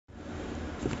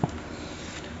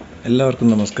എല്ലാവർക്കും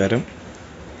നമസ്കാരം.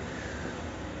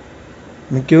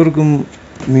 മിക്കവർക്കും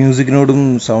മ്യൂസിക്കിനോടും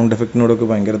സൗണ്ട് എഫക്റ്റിനോടൊക്കെ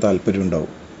ഭയങ്കര താല്പര്യം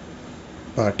ഉണ്ടാവും.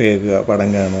 പാട്ട് കേൾക്കുക, പടം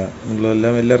കാണുക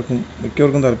എന്നുള്ളതെല്ലാം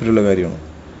മിക്കവർക്കും താല്പര്യമുള്ള കാര്യമാണ്.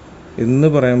 ഇന്ന്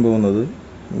പറയാൻ പോകുന്നത്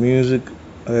മ്യൂസിക്,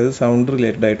 അതായത് സൗണ്ട്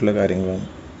റിലേറ്റഡ് ആയിട്ടുള്ള കാര്യങ്ങളാണ്.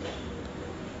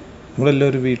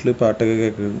 നമ്മളെല്ലാവരും വീട്ടിൽ പാട്ടൊക്കെ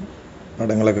കേൾക്കും,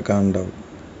 പടങ്ങളൊക്കെ കാണുന്നുണ്ടാവും.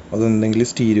 അതെന്തെങ്കിലും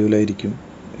സ്റ്റീരിയോയിലായിരിക്കും,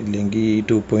 ഇല്ലെങ്കിൽ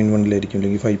 2.1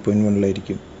 അല്ലെങ്കിൽ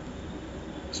 5.1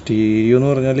 സ്റ്റീരിയോ എന്ന്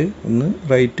പറഞ്ഞാൽ ഒന്ന്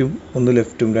റൈറ്റും ഒന്ന്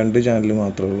ലെഫ്റ്റും 2 ചാനൽ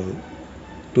മാത്രമേ ഉള്ളത്.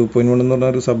 2.1 എന്ന്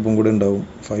പറഞ്ഞാൽ ഒരു സബ്ബും കൂടെ ഉണ്ടാവും.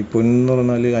 5.1 എന്ന്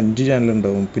പറഞ്ഞാൽ 5 ചാനൽ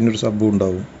ഉണ്ടാവും, പിന്നെ ഒരു സബ്ബും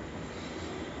ഉണ്ടാവും.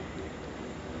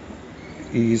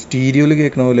 ഈ സ്റ്റീരിയോയിൽ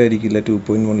കേൾക്കണ പോലെ ആയിരിക്കില്ല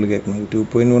 2.1 കേൾക്കുന്നത്,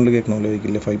 2.1 കേൾക്കണ പോലെ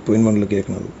ആയിരിക്കില്ല 5.1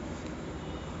 കേൾക്കുന്നത്.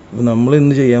 അപ്പോൾ നമ്മൾ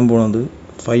ഇന്ന് ചെയ്യാൻ പോകുന്നത്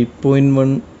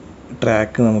 5.1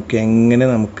 ട്രാക്ക്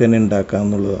നമുക്ക് തന്നെ ഉണ്ടാക്കാം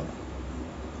എന്നുള്ളതാണ്.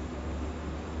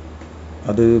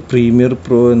 അത് പ്രീമിയർ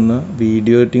പ്രോ എന്ന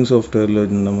വീഡിയോ എഡിറ്റിംഗ്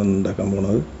സോഫ്റ്റ്വെയറിലാണ് നമ്മൾ ഉണ്ടാക്കാൻ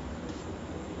പോകുന്നത്.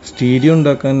 സ്റ്റീരിയോ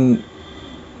ഉണ്ടാക്കാൻ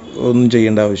ഒന്നും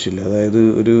ചെയ്യേണ്ട ആവശ്യമില്ല. അതായത്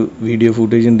ഒരു വീഡിയോ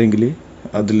ഫൂട്ടേജ് ഉണ്ടെങ്കിൽ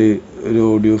അതിൽ ഒരു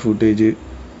ഓഡിയോ ഫൂട്ടേജ്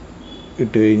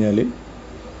ഇട്ട് കഴിഞ്ഞാൽ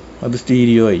അത്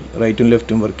സ്റ്റീരിയോ ആയി, റൈറ്റും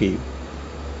ലെഫ്റ്റും വർക്ക് ചെയ്യും.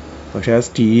 പക്ഷേ ആ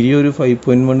സ്റ്റീരിയോ ഒരു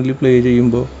 5.1 പ്ലേ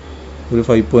ചെയ്യുമ്പോൾ, ഒരു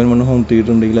 5.1 ഹോം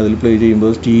തിയേറ്റർ ഉണ്ടെങ്കിൽ അതിൽ പ്ലേ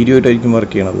ചെയ്യുമ്പോൾ സ്റ്റീരിയോ ആയിട്ടായിരിക്കും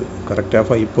വർക്ക് ചെയ്യണത്. കറക്റ്റ് ആ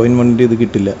 5.1 ഇത്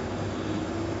കിട്ടില്ല.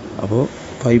 അപ്പോൾ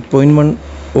 5.1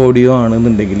 ഓഡിയോ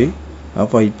ആണെന്നുണ്ടെങ്കിൽ ആ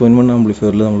 5.1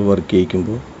 ആംപ്ലിഫയറിൽ നമ്മൾ വർക്ക്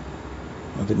ചെയ്യിക്കുമ്പോൾ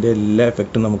അതിൻ്റെ എല്ലാ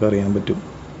എഫക്റ്റും നമുക്കറിയാൻ പറ്റും.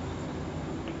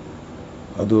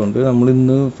 അതുകൊണ്ട്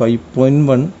നമ്മളിന്ന്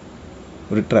 5.1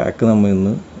 ഒരു ട്രാക്ക് നമ്മൾ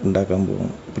ഇന്ന് ഉണ്ടാക്കാൻ പോകും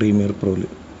പ്രീമിയർ പ്രോയിൽ.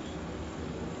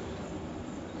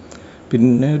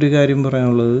 പിന്നെ ഒരു കാര്യം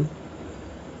പറയാനുള്ളത്,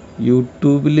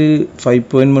 യൂട്യൂബിൽ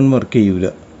 5.1 വർക്ക് ചെയ്യൂല.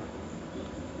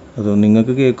 അതോ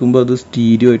നിങ്ങൾക്ക് കേൾക്കുമ്പോൾ അത്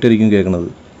സ്റ്റീരിയോ ആയിട്ടായിരിക്കും കേൾക്കണത്.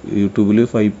 യൂട്യൂബിൽ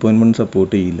 5.1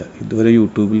 സപ്പോർട്ട് ചെയ്യില്ല. ഇതുവരെ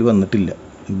യൂട്യൂബിൽ വന്നിട്ടില്ല.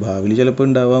 ഭാവിയിൽ ചിലപ്പോൾ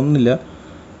ഉണ്ടാവാമെന്നില്ല.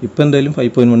 ഇപ്പം എന്തായാലും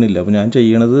 5.1 ഇല്ല. അപ്പോൾ ഞാൻ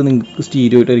ചെയ്യണത് നിങ്ങൾക്ക്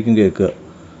സ്റ്റീരിയോ ആയിട്ടായിരിക്കും കേൾക്കുക.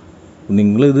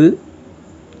 നിങ്ങളിത്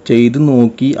ചെയ്ത്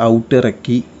നോക്കി ഔട്ട്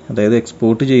ഇറക്കി, അതായത്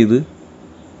എക്സ്പോർട്ട് ചെയ്ത്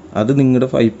അത് നിങ്ങളുടെ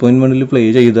 5.1 പ്ലേ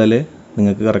ചെയ്താലേ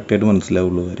നിങ്ങൾക്ക് കറക്റ്റായിട്ട്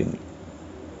മനസ്സിലാവുള്ളൂ കാര്യങ്ങൾ.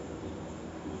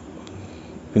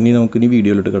 പിന്നെ നമുക്കിനി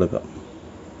വീഡിയോയിലോട്ട് കിടക്കാം.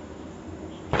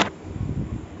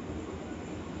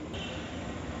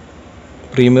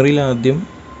 പ്രീമിയറിൽ ആദ്യം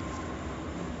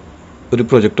ഒരു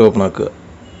പ്രൊജക്റ്റ് ഓപ്പൺ ആക്കുക.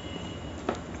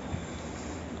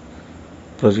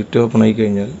 പ്രൊജക്റ്റ് ഓപ്പൺ ആയി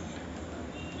കഴിഞ്ഞാൽ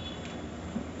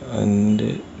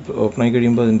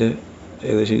കഴിയുമ്പോൾ അതിൻ്റെ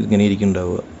ഏകദേശം ഇങ്ങനെ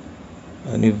ഇരിക്കുന്നുണ്ടാവുക.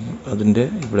 അതിൻ്റെ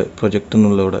ഇവിടെ പ്രൊജക്റ്റ്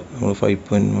എന്നുള്ളവിടെ നമ്മൾ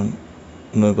 5.1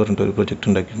 എന്ന് പറഞ്ഞിട്ട് ഒരു പ്രൊജക്റ്റ്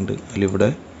ഉണ്ടാക്കിയിട്ടുണ്ട്. അതിലിവിടെ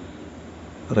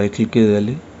റൈറ്റ് ക്ലിക്ക് ചെയ്താൽ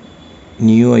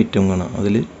ന്യൂ ഐറ്റം കാണാം.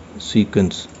 അതിൽ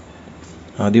സീക്വൻസ്,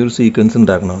 ആദ്യം ഒരു സീക്വൻസ്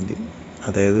ഉണ്ടാക്കണം.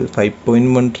 അതായത്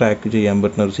 5.1 ട്രാക്ക് ചെയ്യാൻ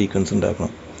പറ്റുന്ന ഒരു സീക്വൻസ്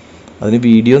ഉണ്ടാക്കണം. അതിന്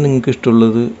വീഡിയോ നിങ്ങൾക്ക്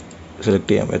ഇഷ്ടമുള്ളത് സെലക്ട്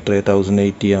ചെയ്യാം. എത്ര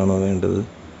 1080 ആണോ വേണ്ടത്,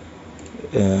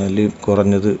 അതിൽ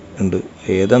കുറഞ്ഞത് ഉണ്ട്,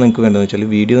 ഏതാണ് നിങ്ങൾക്ക് വേണ്ടതെന്ന് വെച്ചാൽ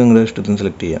വീഡിയോ നിങ്ങളുടെ ഇഷ്ടത്തിന്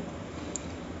സെലക്ട് ചെയ്യാം.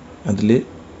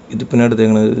 ഇതിപ്പോൾ ഞാൻ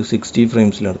എടുത്തേക്കുന്നത് 60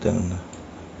 ഫ്രെയിംസിലാണ് എടുത്തേക്കുന്നത്.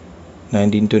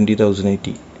 1920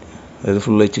 1080, അതായത്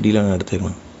ഫുൾ HD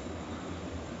എടുത്തേക്കുന്നത്.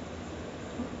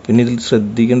 പിന്നെ ഇതിൽ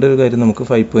ശ്രദ്ധിക്കേണ്ട ഒരു കാര്യം, നമുക്ക്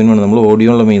 5.1 നമ്മൾ ഓഡിയോ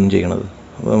ഉള്ള മെയിൻ ചെയ്യണത്.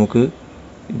 അപ്പോൾ നമുക്ക്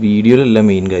വീഡിയോയിലല്ല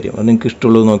മെയിൻ കാര്യം. അത് നിങ്ങൾക്ക്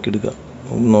ഇഷ്ടമുള്ളത് നോക്കിയെടുക്കുക.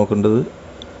 നോക്കേണ്ടത്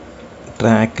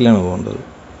ട്രാക്കിലാണ് പോകേണ്ടത്.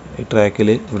 ഈ ട്രാക്കിൽ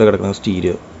ഇവിടെ കിടക്കുന്നത്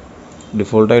സ്റ്റീരിയോ,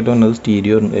 ഡിഫോൾട്ടായിട്ട് വന്നത്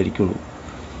സ്റ്റീരിയോ ആയിരിക്കുള്ളൂ.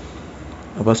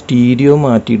 അപ്പോൾ സ്റ്റീരിയോ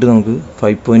മാറ്റിയിട്ട് നമുക്ക്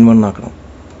 5.1 ആക്കണം.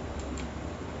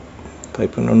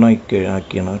 5.1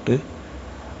 ആക്കിയിട്ട്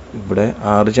ഇവിടെ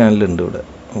 6 ചാനലുണ്ട്. ഇവിടെ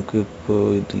നമുക്ക് ഇപ്പോൾ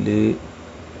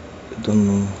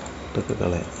ഇതൊക്കെ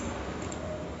കളയാം.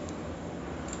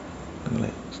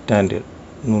 സ്റ്റാൻഡേർഡ്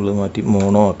എന്നുള്ളത് മാറ്റി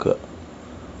മോണോ ആക്കുക.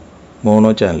 മോണോ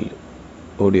ചാനൽ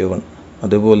ഓഡിയോ 1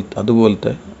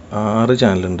 അതുപോലത്തെ 6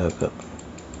 ചാനൽ ഉണ്ടാക്കുക.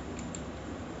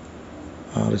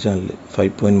 6 ചാനൽ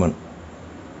 5.1,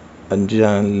 5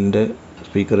 ചാനലിൻ്റെ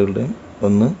സ്പീക്കറുകളുടെയും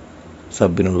 1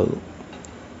 സബിനുള്ളതും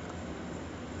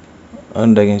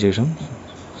അതുണ്ടാക്കിയതിന് ശേഷം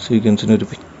സീക്വൻസിന്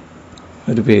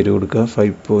ഒരു പേര് കൊടുക്കുക.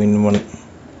 5.1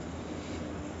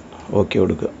 ഓക്കെ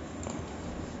കൊടുക്കുക.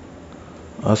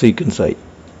 ആ സീക്വൻസായി.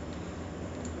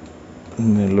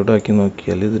 മേളിലോട്ടാക്കി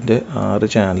നോക്കിയാൽ ഇതിൻ്റെ 6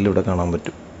 ചാനൽ ഇവിടെ കാണാൻ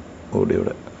പറ്റും.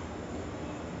 ഓഡിയോയുടെ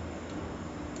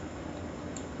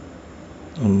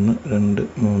 1 2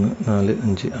 3 4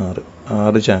 5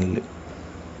 6 ചാനൽ.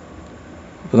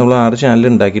 ഇപ്പോൾ നമ്മൾ 6 ചാനൽ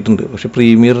ഉണ്ടാക്കിയിട്ടുണ്ട്. പക്ഷെ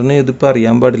പ്രീമിയറിന് ഇതിപ്പോൾ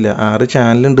അറിയാൻ പാടില്ല. 6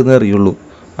 ചാനൽ ഉണ്ടെന്ന് അറിയുള്ളൂ.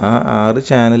 ആ 6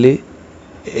 ചാനൽ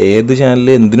ഏത്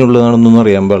ചാനൽ എന്തിനുള്ളതാണെന്നൊന്നും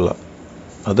അറിയാൻ പാടില്ല.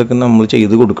 അതൊക്കെ നമ്മൾ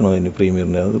ചെയ്ത് കൊടുക്കണം അതിന്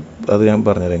പ്രീമിയറിന്. അത് ഞാൻ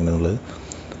പറഞ്ഞുതരാം എങ്ങനെയാണെന്നുള്ളത്.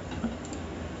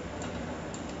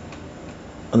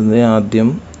 അതിന് ആദ്യം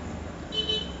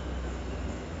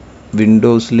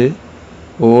വിൻഡോസിൽ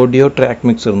ഓഡിയോ ട്രാക്ക്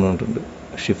മിക്സർ എന്ന് പറഞ്ഞിട്ടുണ്ട്.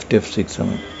 ഷിഫ്റ്റ് F6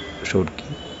 ആണ്. Short key.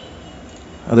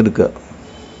 അതെടുക്കുക.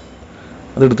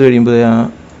 അതെടുത്ത് കഴിയുമ്പോൾ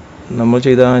നമ്മൾ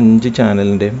ചെയ്ത 5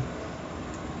 ചാനലിൻ്റെയും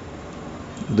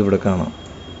ഇതിവിടെ കാണാം.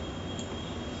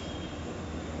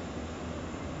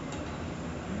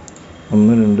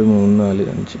 1 2 3 4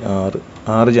 5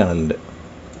 6 ചാനലിൻ്റെ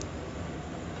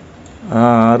ആ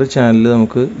 6 ചാനൽ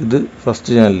നമുക്ക് ഇത്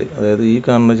ഫസ്റ്റ് ചാനൽ, അതായത് ഈ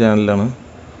കാണുന്ന ചാനലാണ്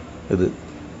ഇത്,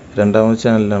 രണ്ടാമത്തെ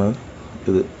ചാനലാണ്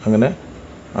ഇത്, അങ്ങനെ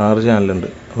 6 ചാനലുണ്ട്.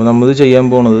 അപ്പോൾ നമ്മളിത് ചെയ്യാൻ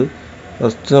പോണത്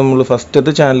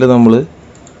ഫസ്റ്റത്തെ ചാനൽ നമ്മൾ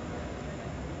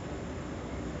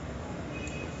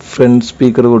ഫ്രണ്ട്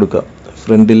സ്പീക്കർ കൊടുക്കാം,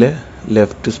 ഫ്രണ്ടിലെ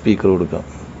ലെഫ്റ്റ് സ്പീക്കർ കൊടുക്കാം.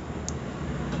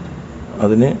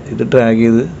 അതിന് ഇത് ഡ്രാഗ്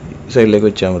ചെയ്ത് സൈഡിലേക്ക്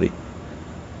വെച്ചാൽ മതി.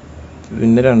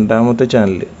 പിന്നെ രണ്ടാമത്തെ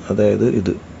ചാനൽ, അതായത്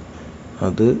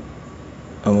അത്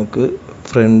നമുക്ക്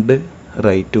ഫ്രണ്ട്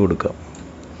റൈറ്റ് കൊടുക്കാം.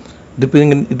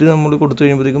 ഇത് നമ്മൾ കൊടുത്തു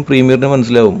കഴിയുമ്പോഴത്തേക്കും പ്രീമിയറിന്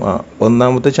മനസ്സിലാവും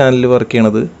ഒന്നാമത്തെ ചാനൽ വർക്ക്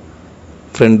ചെയ്യണത്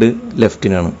ഫ്രണ്ട്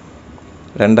ലെഫ്റ്റിനാണ്,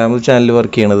 രണ്ടാമത്തെ ചാനൽ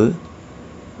വർക്ക് ചെയ്യണത്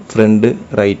ഫ്രണ്ട്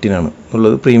റൈറ്റിനാണ്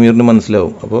എന്നുള്ളത് പ്രീമിയറിന്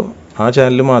മനസ്സിലാവും. അപ്പോൾ ആ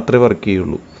ചാനൽ മാത്രമേ വർക്ക്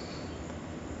ചെയ്യുള്ളൂ.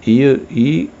 ഈ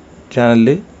ചാനലിൽ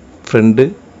ഫ്രണ്ട്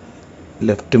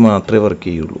ലെഫ്റ്റ് മാത്രമേ വർക്ക്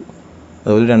ചെയ്യുള്ളൂ.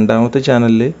 അതുപോലെ രണ്ടാമത്തെ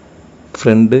ചാനലിൽ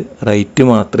ഫ്രണ്ട് റൈറ്റ്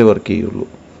മാത്രമേ വർക്ക് ചെയ്യുള്ളൂ.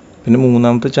 പിന്നെ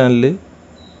മൂന്നാമത്തെ ചാനലിൽ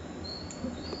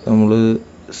നമ്മൾ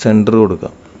സെൻറ്റർ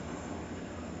കൊടുക്കാം,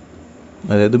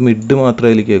 അതായത് മിഡ്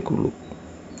മാത്രമേ അതിൽ കേൾക്കുള്ളൂ,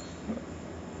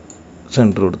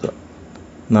 സെൻറ്റർ കൊടുക്കാം.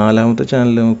 നാലാമത്തെ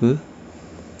ചാനൽ നമുക്ക്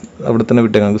അവിടെ തന്നെ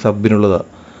വിട്ടേക്കാം, നമുക്ക് സബിനുള്ളതാണ്.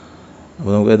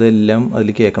 അപ്പോൾ നമുക്ക് അതെല്ലാം അതിൽ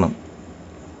കേൾക്കണം,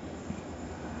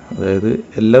 അതായത്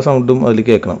എല്ലാ സൗണ്ടും അതിൽ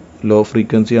കേൾക്കണം. ലോ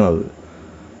ഫ്രീക്വൻസിയാണത്,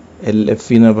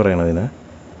 LFE എന്നാണ് പറയണതിന്,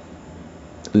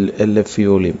 LFE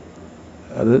വോളിയം.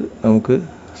 അത് നമുക്ക്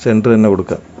സെൻറ്റർ തന്നെ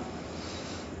കൊടുക്കാം.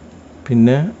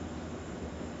 പിന്നെ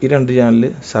ഈ 2 ചാനൽ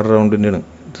സറൗണ്ടിൻ്റെയാണ്.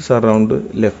 ഇത് സറൗണ്ട്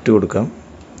ലെഫ്റ്റ് കൊടുക്കാം,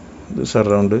 ഇത്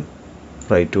സറൗണ്ട്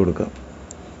റൈറ്റ് കൊടുക്കാം.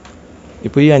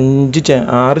 ഇപ്പോൾ ഈ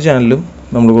 6 ചാനലും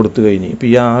നമ്മൾ കൊടുത്തു കഴിഞ്ഞ്, ഇപ്പോൾ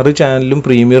ഈ 6 ചാനലും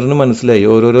പ്രീമിയറിന് മനസ്സിലായി.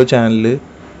 ഓരോരോ ചാനൽ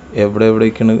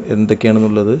എവിടെയൊക്കെയാണ്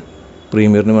എന്തൊക്കെയാണെന്നുള്ളത്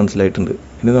പ്രീമിയറിന് മനസ്സിലായിട്ടുണ്ട്.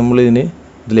 ഇനി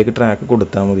ഇതിലേക്ക് ട്രാക്ക്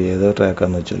കൊടുത്താൽ മതി, ഏതാ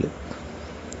ട്രാക്കാന്ന് വെച്ചാൽ.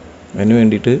 അതിന്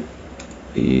വേണ്ടിയിട്ട്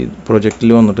ഈ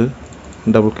പ്രൊജക്റ്റിൽ വന്നിട്ട്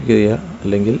ഡബിൾ ക്ലിക്ക് ചെയ്യുക,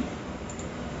 അല്ലെങ്കിൽ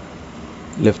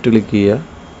ലെഫ്റ്റ് ക്ലിക്ക് ചെയ്യുക,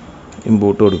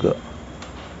 ഇമ്പോർട്ട് കൊടുക്കുക.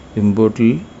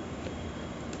 ഇമ്പോർട്ടിൽ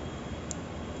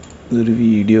ഇതൊരു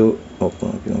വീഡിയോ ഓപ്പൺ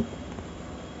ആക്കി നോക്കാം.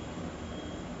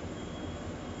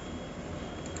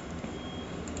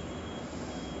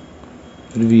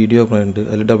 ഒരു വീഡിയോ ഓപ്പൺ ആയിട്ടുണ്ട്.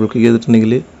 അതിൽ ഡബിൾ ക്ലിക്ക്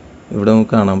ചെയ്തിട്ടുണ്ടെങ്കിൽ ഇവിടെ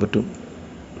നമുക്ക് കാണാൻ പറ്റും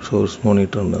സോഴ്സ്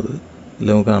മോണിറ്റർ ഉണ്ട്. ഇതിൽ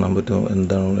നമുക്ക് കാണാൻ പറ്റും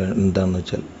എന്താണെന്ന്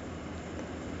വെച്ചാൽ.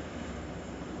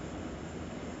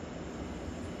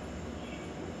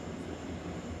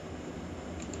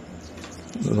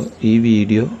 ഈ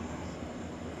വീഡിയോ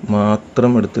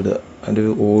മാത്രം എടുത്തിടുക, അതിൻ്റെ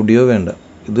ഓഡിയോ വേണ്ട.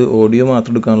 ഇത് ഓഡിയോ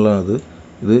മാത്രം എടുക്കാനുള്ളതാണത്,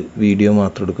 ഇത് വീഡിയോ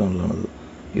മാത്രം എടുക്കാനുള്ളതാണത്.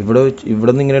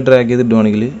 ഇവിടെ നിന്ന് ഇങ്ങനെ ഡ്രാഗ്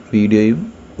ചെയ്തിടുവാണെങ്കിൽ വീഡിയോയും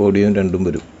ഓഡിയോയും രണ്ടും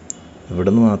വരും. ഇവിടെ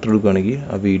നിന്ന് മാത്രം എടുക്കുകയാണെങ്കിൽ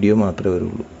ആ വീഡിയോ മാത്രമേ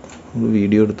വരുള്ളൂ. നമ്മൾ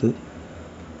വീഡിയോ എടുത്ത്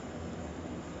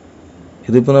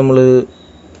ഇതിപ്പോൾ നമ്മൾ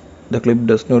the clip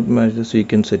does not match the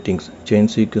sequence settings,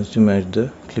 change sequence to match the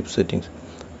clip settings.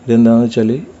 ഇതെന്താണെന്ന്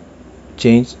വെച്ചാൽ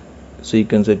ചേഞ്ച്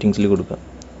സീക്വൻസ് സെറ്റിങ്സിൽ കൊടുക്കാം.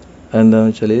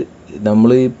 അതെന്താണെന്ന് വെച്ചാൽ നമ്മൾ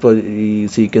ഈ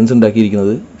സീക്വൻസ്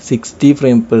ഉണ്ടാക്കിയിരിക്കുന്നത് 60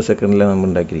 ഫ്രെയിം പെർ സെക്കൻഡിലാണ് നമ്മൾ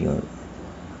ഉണ്ടാക്കിയിരിക്കുന്നത്.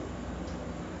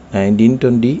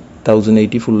 1920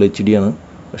 1080 ഫുൾ HD ആണ്,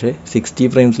 പക്ഷേ 60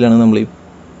 ഫ്രെയിംസിലാണ് നമ്മൾ ഈ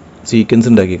സീക്വൻസ്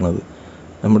ഉണ്ടാക്കിയിരിക്കുന്നത്.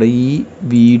 നമ്മുടെ ഈ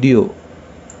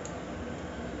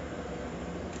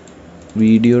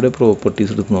വീഡിയോയുടെ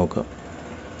പ്രോപ്പർട്ടീസ് എടുത്ത് നോക്കാം.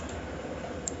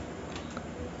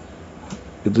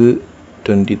 ഇത്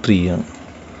 23 ആണ്,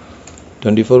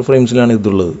 24 ഫ്രെയിംസിലാണ്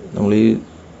ഇതുള്ളത്. നമ്മൾ ഈ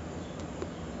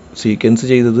സീക്വൻസ്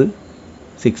ചെയ്തത്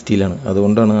 60ലാണ്,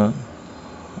 അതുകൊണ്ടാണ് ആ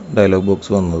ഡയലോഗ്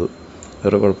ബോക്സ് വന്നത്.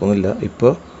 വേറെ കുഴപ്പമൊന്നുമില്ല.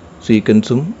 ഇപ്പോൾ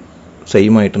സീക്വൻസും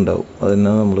സെയിം ആയിട്ടുണ്ടാവും,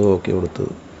 അതന്നെ നമ്മൾ ഓക്കെ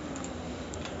കൊടുത്തത്.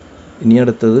 ഇനി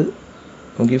അടുത്തത്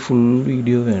നമുക്ക് ഈ ഫുൾ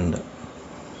വീഡിയോ വേണ്ട.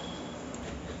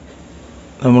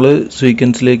 നമ്മൾ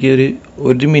സീക്വൻസിലേക്ക്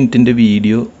ഒരു മിനിറ്റിൻ്റെ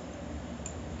വീഡിയോ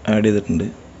ആഡ് ചെയ്തിട്ടുണ്ട്.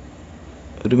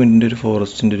 1 മിനിറ്റിൻ്റെ ഒരു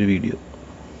ഫോറസ്റ്റിൻ്റെ ഒരു വീഡിയോ.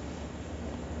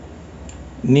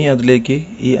 ഇനി അതിലേക്ക്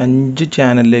ഈ 5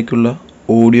 ചാനലിലേക്കുള്ള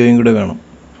ഓഡിയോയും കൂടെ വേണം,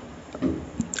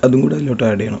 അതും കൂടെ അതിലോട്ട്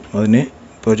ആഡ് ചെയ്യണം. അതിന്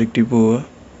പ്രൊജക്റ്റിൽ പോവുക,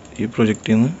 ഈ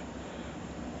പ്രൊജക്റ്റിൽ നിന്ന്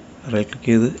റൈറ്റ് ക്ലിക്ക്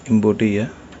ചെയ്ത് ഇമ്പോർട്ട് ചെയ്യുക.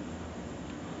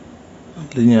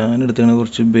 അതിൽ ഞാൻ എടുത്തുകഴിഞ്ഞാൽ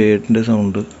കുറച്ച് ബേഡിൻ്റെ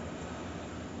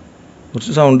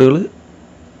കുറച്ച് സൗണ്ടുകൾ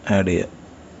ആഡ് ചെയ്യുക.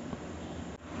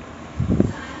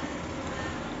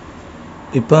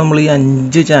 ഇപ്പോൾ നമ്മൾ ഈ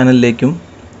 5 ചാനലിലേക്കും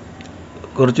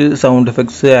കുറച്ച് സൗണ്ട്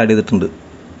എഫക്ട്സ് ആഡ് ചെയ്തിട്ടുണ്ട്.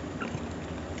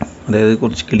 അതായത്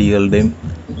കുറച്ച് കിളികളുടെയും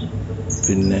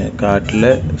പിന്നെ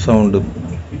കാട്ടിലെ സൗണ്ടും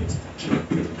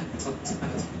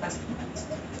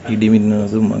ഇടി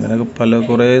മിന്നുന്നതും അങ്ങനെയൊക്കെ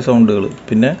കുറേ സൗണ്ടുകൾ.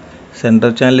 പിന്നെ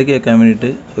സെൻട്രൽ ചാനൽ കേൾക്കാൻ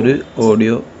വേണ്ടിയിട്ട് ഒരു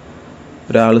ഓഡിയോ,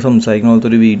 ഒരാൾ സംസാരിക്കുന്ന പോലത്തെ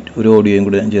ഒരു ഓഡിയോയും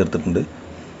കൂടി ഞാൻ ചേർത്തിട്ടുണ്ട്.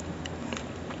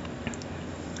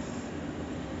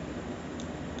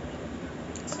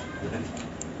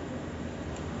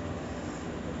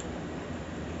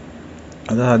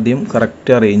 അത് ആദ്യം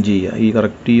കറക്റ്റ് അറേഞ്ച് ചെയ്യുക. ഈ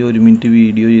 1 മിനിറ്റ്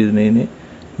വീഡിയോ ചെയ്യുന്നതിന്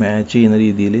മാച്ച് ചെയ്യുന്ന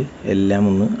രീതിയിൽ എല്ലാം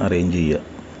ഒന്ന് അറേഞ്ച് ചെയ്യുക.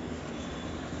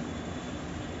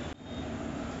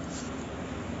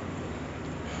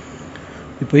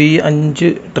 ഇപ്പോൾ ഈ 5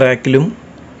 ട്രാക്കിലും,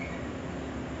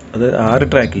 അത് 6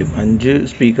 ട്രാക്കിലും, 5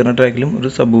 സ്പീക്കറിൻ്റെ ട്രാക്കിലും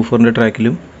ഒരു സബ്വൂഫറിൻ്റെ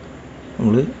ട്രാക്കിലും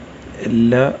നമ്മൾ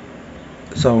എല്ലാ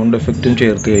സൗണ്ട് എഫക്റ്റും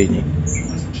ചേർത്ത് കഴിഞ്ഞ്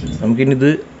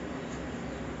നമുക്കിനിത്,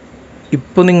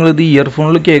 ഇപ്പോൾ നിങ്ങളിത്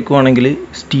ഇയർഫോണിൽ കേൾക്കുവാണെങ്കിൽ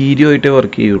സ്റ്റീരിയോ ആയിട്ടേ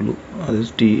വർക്ക് ചെയ്യുള്ളൂ. അത്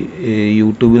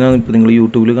യൂട്യൂബിനാണ്, ഇപ്പോൾ നിങ്ങൾ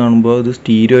യൂട്യൂബിൽ കാണുമ്പോൾ അത്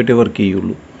സ്റ്റീരിയോ ആയിട്ടേ വർക്ക്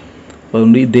ചെയ്യുള്ളൂ.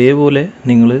 അതുകൊണ്ട് ഇതേപോലെ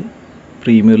നിങ്ങൾ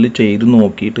പ്രീമിയറിൽ ചെയ്ത്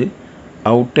നോക്കിയിട്ട്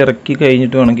ഔട്ട് ഇറക്കി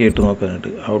കഴിഞ്ഞിട്ട് വേണം കേട്ട്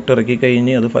നോക്കാനായിട്ട്. ഔട്ട് ഇറക്കി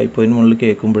കഴിഞ്ഞ് അത് 5.1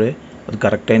 കേൾക്കുമ്പോഴേ അത്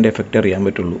കറക്റ്റ് അതിൻ്റെ എഫക്റ്റ് അറിയാൻ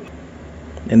പറ്റുള്ളൂ.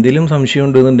 എന്തെങ്കിലും സംശയം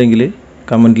ഉണ്ടെന്നുണ്ടെങ്കിൽ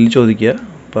കമൻറ്റിൽ ചോദിക്കുക,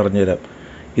 പറഞ്ഞുതരാം.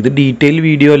 ഇത് ഡീറ്റെയിൽ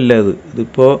വീഡിയോ അല്ല.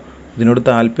 ഇതിപ്പോൾ ഇതിനോട്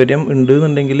താല്പര്യം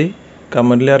ഉണ്ടെന്നുണ്ടെങ്കിൽ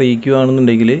കമൻറ്റിൽ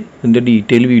അറിയിക്കുകയാണെന്നുണ്ടെങ്കിൽ ഇതിൻ്റെ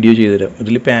ഡീറ്റെയിൽ വീഡിയോ ചെയ്തുതരാം.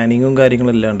 ഇതിൽ പാനിങ്ങും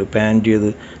കാര്യങ്ങളെല്ലാം ഉണ്ട്. പാൻ ചെയ്ത്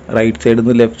റൈറ്റ് സൈഡിൽ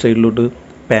നിന്ന് ലെഫ്റ്റ് സൈഡിലോട്ട്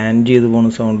പാൻ ചെയ്ത്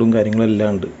പോകുന്ന സൗണ്ടും കാര്യങ്ങളെല്ലാം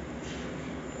ഉണ്ട്.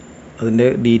 അതിൻ്റെ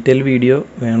ഡീറ്റെയിൽ വീഡിയോ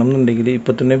വേണമെന്നുണ്ടെങ്കിൽ,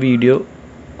 ഇപ്പോൾ തന്നെ വീഡിയോ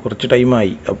കുറച്ച്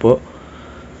ടൈമായി, അപ്പോൾ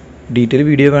ഡീറ്റെയിൽ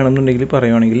വീഡിയോ വേണമെന്നുണ്ടെങ്കിൽ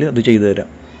പറയുവാണെങ്കിൽ അത് ചെയ്തു തരാം.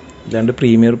 അല്ലാണ്ട്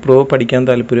പ്രീമിയർ പ്രോ പഠിക്കാൻ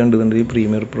താല്പര്യം ഉണ്ടെന്നുണ്ടെങ്കിൽ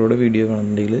പ്രീമിയർ പ്രോയുടെ വീഡിയോ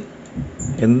വേണമെന്നുണ്ടെങ്കിൽ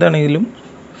എന്താണെങ്കിലും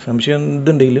സംശയം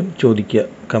എന്തുണ്ടെങ്കിലും ചോദിക്കുക,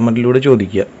 കമൻറ്റിലൂടെ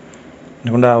ചോദിക്കുക.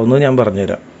 എന്നെക്കൊണ്ടാവുന്നത് ഞാൻ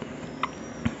പറഞ്ഞുതരാം.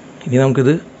 ഇനി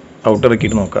നമുക്കിത് ഔട്ട്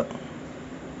ഇറക്കിയിട്ട് നോക്കാം.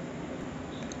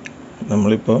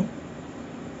 നമ്മളിപ്പോൾ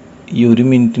ഈ 1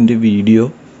 മിനിറ്റിൻ്റെ വീഡിയോ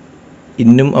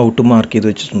ഇന്നും ഔട്ടും മാർക്ക് ചെയ്ത്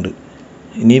വെച്ചിട്ടുണ്ട്.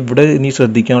 ഇനി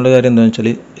ശ്രദ്ധിക്കാനുള്ള കാര്യം എന്താണെന്ന് വെച്ചാൽ,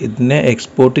 ഇതിനെ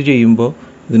എക്സ്പോർട്ട് ചെയ്യുമ്പോൾ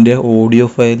ഇതിൻ്റെ ഓഡിയോ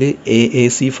ഫയൽ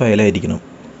AAC ഫയലായിരിക്കണം.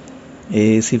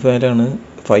 AAC ഫയലാണ്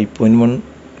 5.1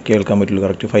 കേൾക്കാൻ പറ്റുള്ളൂ.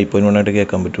 കറക്റ്റ് 5.1 ആയിട്ട്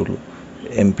കേൾക്കാൻ പറ്റുള്ളൂ.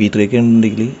 MP3 ഒക്കെ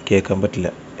ഉണ്ടെങ്കിൽ കേൾക്കാൻ പറ്റില്ല.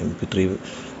 MP3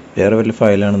 വേറെ വല്ല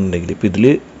ഫയലാണെന്നുണ്ടെങ്കിൽ. ഇപ്പോൾ ഇതിൽ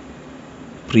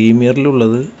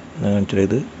പ്രീമിയറിലുള്ളത് ഞാൻ കാണിച്ചാൽ,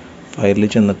 ഇത് ഫയലിൽ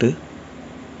ചെന്നിട്ട്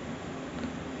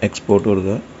എക്സ്പോർട്ട്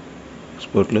കൊടുക്കുക.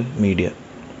 എക്സ്പോർട്ടിൽ മീഡിയ,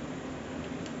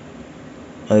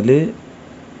 അതിൽ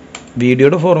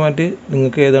വീഡിയോയുടെ ഫോർമാറ്റ്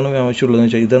നിങ്ങൾക്ക് ഏതാണ് ആവശ്യമുള്ളതെന്ന്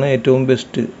വെച്ചാൽ ഇതാണ് ഏറ്റവും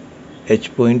ബെസ്റ്റ്.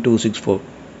 H.264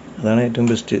 അതാണ് ഏറ്റവും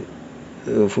ബെസ്റ്റ്.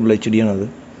 ഫുൾ HD ആണത്.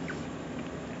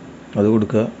 അത്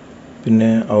കൊടുക്കുക.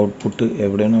 പിന്നെ ഔട്ട്പുട്ട്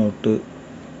എവിടെയാണ്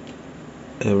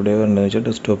വേണ്ടതെന്ന് വെച്ചാൽ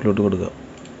ഡെസ്ക്ടോപ്പിലോട്ട് കൊടുക്കുക.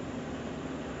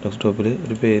 ഡെസ്ക്ടോപ്പിൽ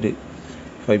ഒരു പേര്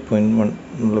 5.1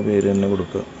 എന്നുള്ള പേര് തന്നെ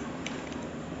കൊടുക്കുക.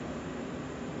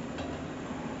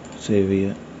 സേവ്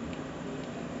ചെയ്യുക.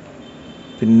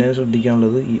 പിന്നെ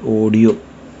ശ്രദ്ധിക്കാനുള്ളത് ഈ ഓഡിയോ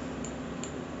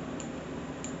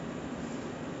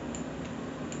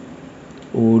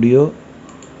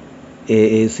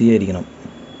AAC ആയിരിക്കണം.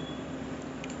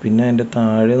 പിന്നെ അതിൻ്റെ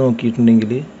താഴെ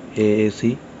നോക്കിയിട്ടുണ്ടെങ്കിൽ AAC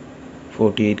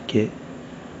 48K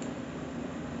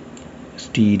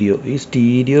സ്റ്റീരിയോ. ഈ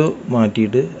സ്റ്റീരിയോ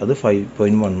മാറ്റിയിട്ട് അത്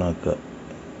 5.1 ആക്കുക.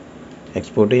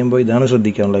 എക്സ്പോർട്ട് ചെയ്യുമ്പോൾ ഇതാണ്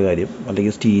ശ്രദ്ധിക്കാനുള്ള കാര്യം.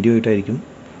 അല്ലെങ്കിൽ സ്റ്റീരിയോ ആയിട്ടായിരിക്കും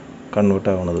കൺവേർട്ട്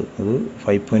ആവുന്നത്. അത്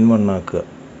 5.1 ആക്കുക.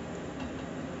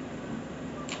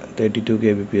 32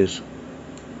 kbps.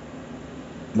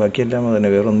 ബാക്കിയെല്ലാം അതന്നെ,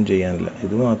 വേറെ ഒന്നും ചെയ്യാനില്ല.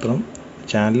 ഇത് മാത്രം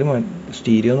ചാനൽ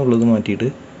സ്റ്റീരിയോ എന്നുള്ളത് മാറ്റിയിട്ട്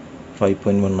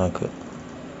 5.1 ആക്കുക.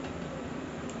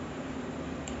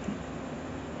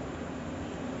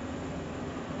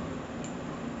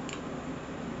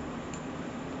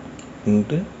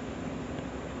 എന്നിട്ട്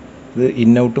ഇത്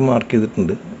ഇൻ-ഔട്ട് മാർക്ക്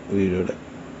ചെയ്തിട്ടുണ്ട് വീഡിയോയുടെ.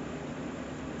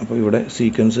 അപ്പോൾ ഇവിടെ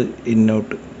സീക്വൻസ്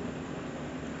ഇൻ-ഔട്ട്,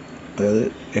 അതായത്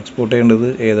എക്സ്പോർട്ട് ചെയ്യേണ്ടത്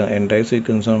എൻറ്റയർ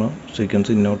സീക്വൻസ് ആണോ,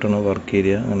 സീക്വൻസ് ഇൻ-ഔട്ടാണോ, വർക്ക്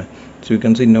ഏരിയ, അങ്ങനെ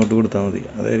സീക്വൻസ് ഇൻ-ഔട്ട് കൊടുത്താൽ മതി.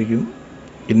 അതായിരിക്കും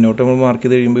ഇൻ-ഔട്ട് നമ്മൾ മാർക്ക്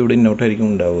ചെയ്ത് കഴിയുമ്പോൾ ഇവിടെ ഇൻ-ഔട്ട് ആയിരിക്കും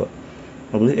ഉണ്ടാവുക.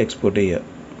 അത് എക്സ്പോർട്ട് ചെയ്യുക.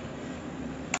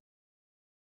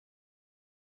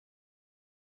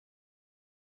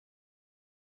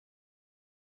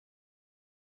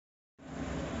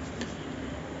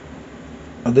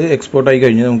 അത് എക്സ്പോർട്ടായി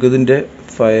കഴിഞ്ഞ് നമുക്കിതിൻ്റെ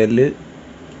ഫയൽ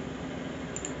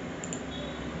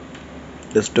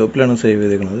ഡെസ്ക്ടോപ്പിലാണ് സേവ്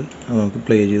ചെയ്തേക്കുന്നത്. അത് നമുക്ക്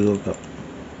പ്ലേ ചെയ്ത് നോക്കാം.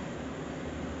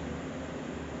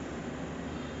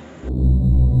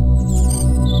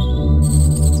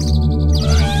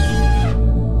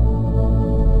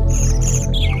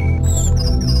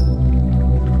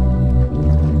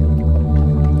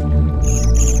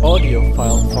 Audio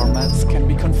file formats can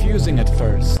be confusing at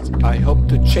first. I hope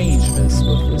to change this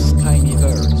with this tiny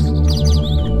verse.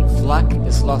 FLAC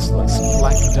is lossless,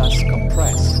 FLAC does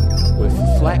compress. With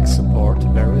FLAC support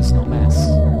there is no mess.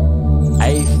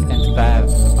 AAC and WAV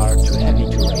are too heavy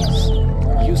to raise.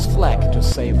 Use FLAC to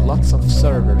save lots of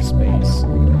server space.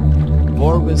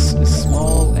 Vorbis is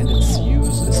small and its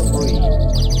use is free.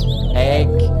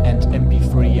 AAC and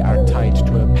MP3 are tied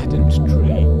to a patent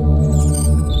tree.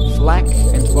 FLAC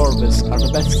and Vorbis are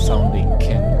the best sounding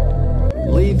kin.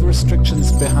 Leave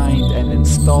restrictions behind and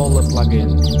install a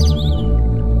plugin.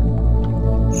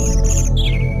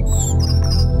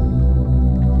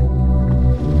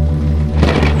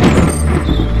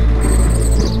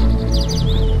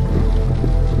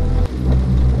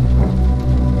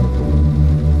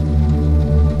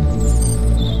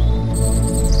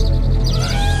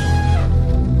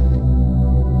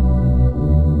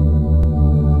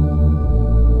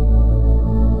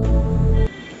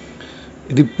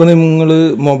 ഇതിപ്പോൾ നിങ്ങൾ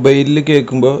മൊബൈലിൽ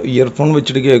കേൾക്കുമ്പോൾ earphone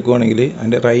വെച്ചിട്ട് കേൾക്കുവാണെങ്കിൽ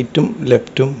അതിൻ്റെ റൈറ്റും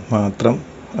ലെഫ്റ്റും മാത്രം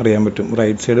അറിയാൻ പറ്റും.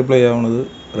 Right side play ആവണത്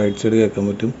right side കേൾക്കാൻ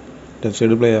പറ്റും, left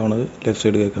side play ആവണത് left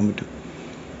side കേൾക്കാൻ പറ്റും.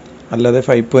 അല്ലാതെ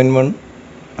 5.1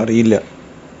 അറിയില്ല.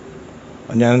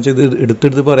 ഞാൻ ഇത്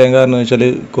എടുത്തെടുത്ത് പറയാൻ കാരണം എന്ന് വെച്ചാൽ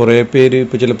കുറേ പേര്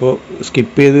ഇപ്പോൾ ചിലപ്പോൾ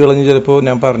സ്കിപ്പ് ചെയ്ത് കളഞ്ഞ് ചിലപ്പോൾ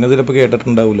ഞാൻ പറഞ്ഞത് ചിലപ്പോൾ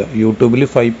കേട്ടിട്ടുണ്ടാവില്ല. യൂട്യൂബിൽ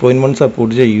 5.1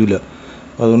 സപ്പോർട്ട് ചെയ്യൂല.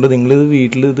 അതുകൊണ്ട് നിങ്ങളിത്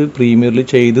വീട്ടിലിത് പ്രീമിയറിൽ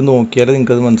ചെയ്ത് നോക്കിയാലേ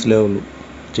നിങ്ങൾക്കത് മനസ്സിലാവുള്ളൂ.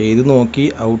 ചെയ്ത് നോക്കി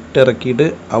ഔട്ട് ഇറക്കിയിട്ട്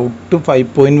ഔട്ട്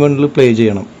 5.1 പ്ലേ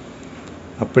ചെയ്യണം.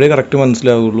 അപ്പോഴേ കറക്റ്റ്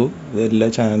മനസ്സിലാവുള്ളൂ എല്ലാ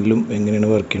ചാനലും എങ്ങനെയാണ്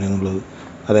വർക്ക് ചെയ്യണമെന്നുള്ളത്.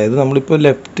 അതായത് നമ്മളിപ്പോൾ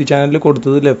ലെഫ്റ്റ് ചാനൽ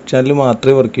കൊടുത്തത് ലെഫ്റ്റ് ചാനൽ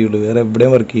മാത്രമേ വർക്ക് ചെയ്യുള്ളൂ, വേറെ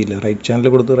എവിടെയും വർക്ക് ചെയ്യില്ല. റൈറ്റ് ചാനൽ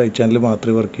കൊടുത്തത് റൈറ്റ് ചാനൽ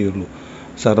മാത്രമേ വർക്ക് ചെയ്യുള്ളൂ.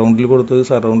 സറൗണ്ടിൽ കൊടുത്തത്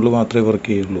സറൗണ്ടിൽ മാത്രമേ വർക്ക്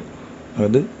ചെയ്യുള്ളൂ.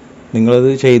 അത് നിങ്ങളത്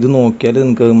ചെയ്ത് നോക്കിയാൽ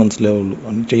നിങ്ങൾക്കത് മനസ്സിലാവുള്ളൂ.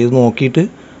 ചെയ്ത് നോക്കിയിട്ട്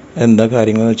എന്താ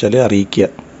കാര്യങ്ങളെന്ന് വെച്ചാൽ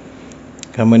അറിയിക്കുക,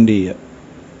 കമൻറ്റ് ചെയ്യുക.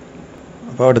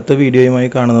 അപ്പോൾ അടുത്ത വീഡിയോയുമായി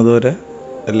കാണുന്നത് വരെ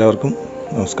എല്ലാവർക്കും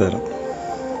നമസ്കാരം.